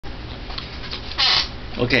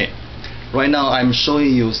Okay, right now I'm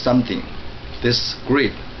showing you something. This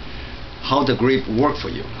grip, how the grip work for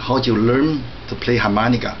you, how you learn to play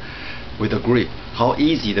harmonica with the grip, how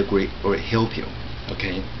easy the grip will help you.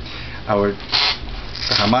 Okay,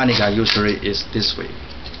 the harmonica usually is this way.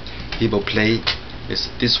 People play is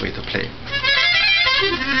this way to play.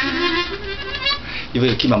 If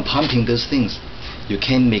you keep on pumping these things, you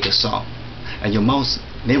can't make a sound, and your mouth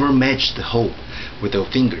never match the hole with your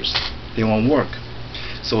fingers. They won't work.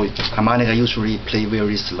 So harmonica usually play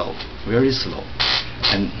very slow,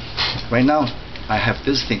 and right now I have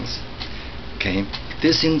these things. Okay,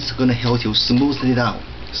 these things are gonna help you smooth it out,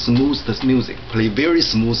 smooth the music, play very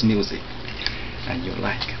smooth music, and you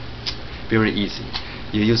like very easy.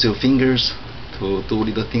 You use your fingers to do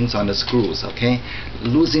little things on the screws. Okay,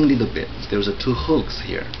 losing a little bit. There's two hooks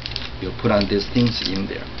here. You put on these things in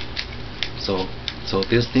there. So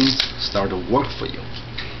these things start to work for you.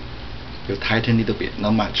 You tighten a little bit,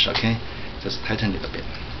 not much, okay? Just tighten a little bit.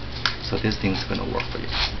 So this thing's gonna work for you.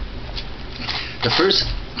 The first,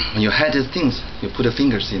 when you had these things, you put the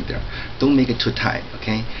fingers in there. Don't make it too tight,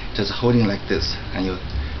 okay? Just holding like this, and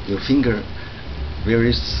your finger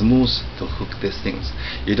very smooth to hook these things.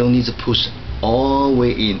 You don't need to push all the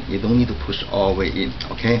way in. You don't need to push all the way in,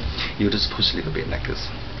 okay? You just push a little bit like this.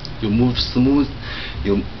 You move smooth.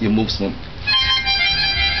 You move smooth.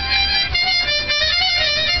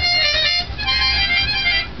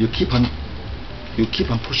 You keep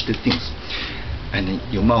on push the things, and then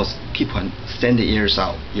your mouth keep on send the airs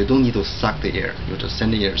out. You don't need to suck the air. You just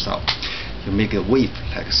send the airs out. You make a wave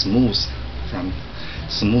like smooth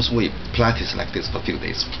wave. Practice like this for a few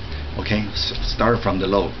days. Okay, so start from the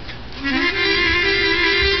low.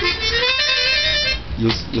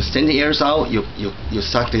 You send the airs out. You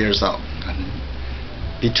suck the airs out. And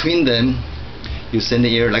between them, you send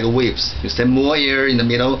the air like waves. You send more air in the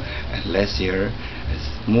middle and less air.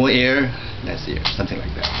 More air, less air, something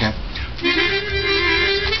like that, okay?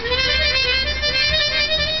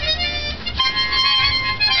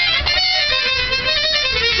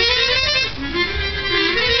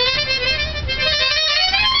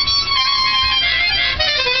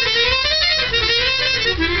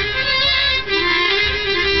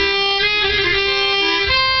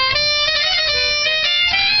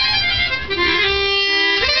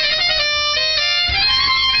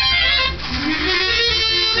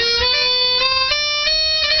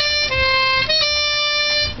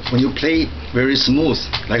 When you play very smooth,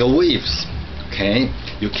 like waves, okay,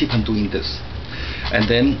 you keep on doing this, and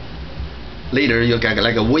then later you get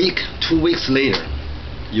like a week, 2 weeks later,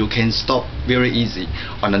 you can stop very easy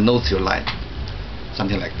on the notes you like,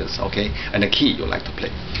 something like this, okay, and the key you like to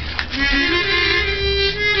play.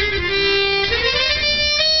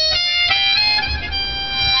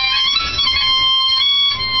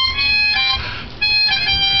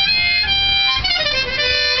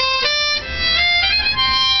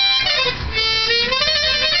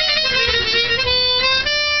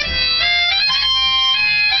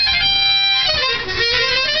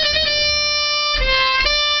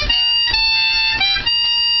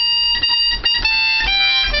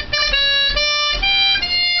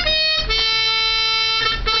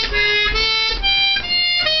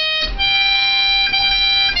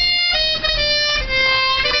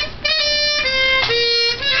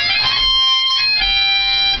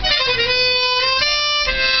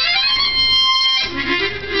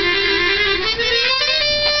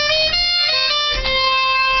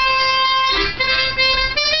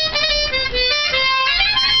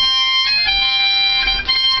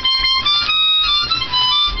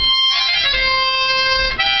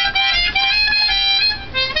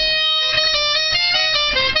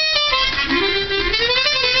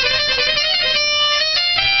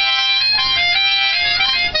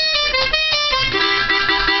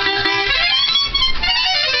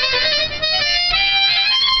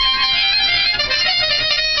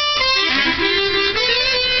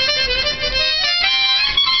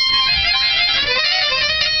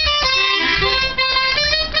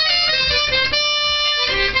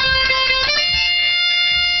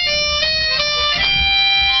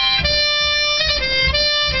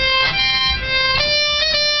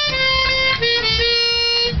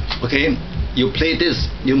 Okay, you play this,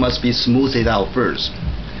 you must be smooth it out first.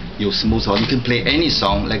 You smooth out. You can play any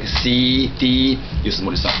song like C, D, you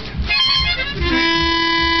smooth it out.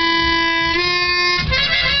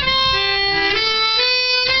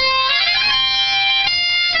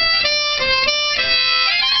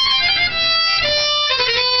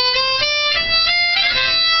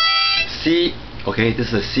 C, okay, this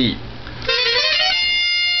is a C.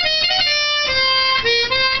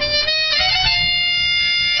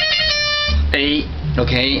 A,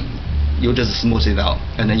 Okay, you just smooth it out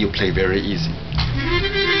and then you play very easy.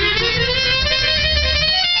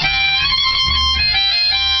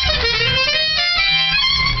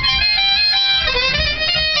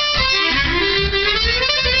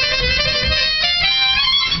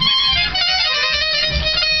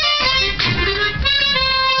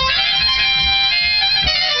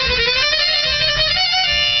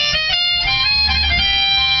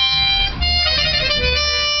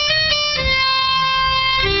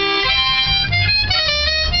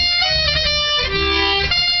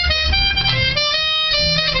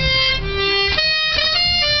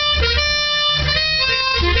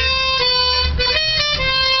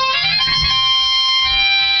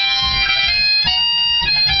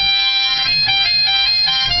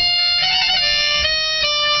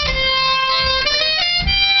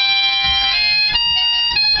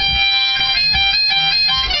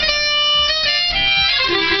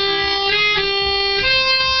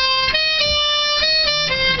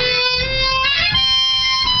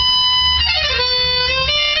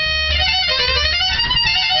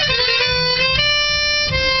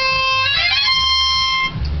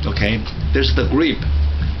 Okay, there's the grip.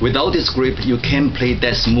 Without this grip, you can't play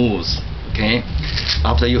that smooth. Okay,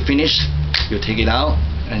 after you finish, you take it out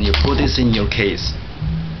and you put this in your case.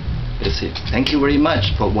 That's it. Thank you very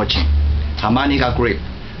much for watching. Harmonica grip,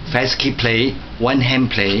 fast key play, one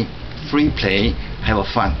hand play, free play, have a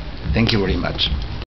fun. Thank you very much.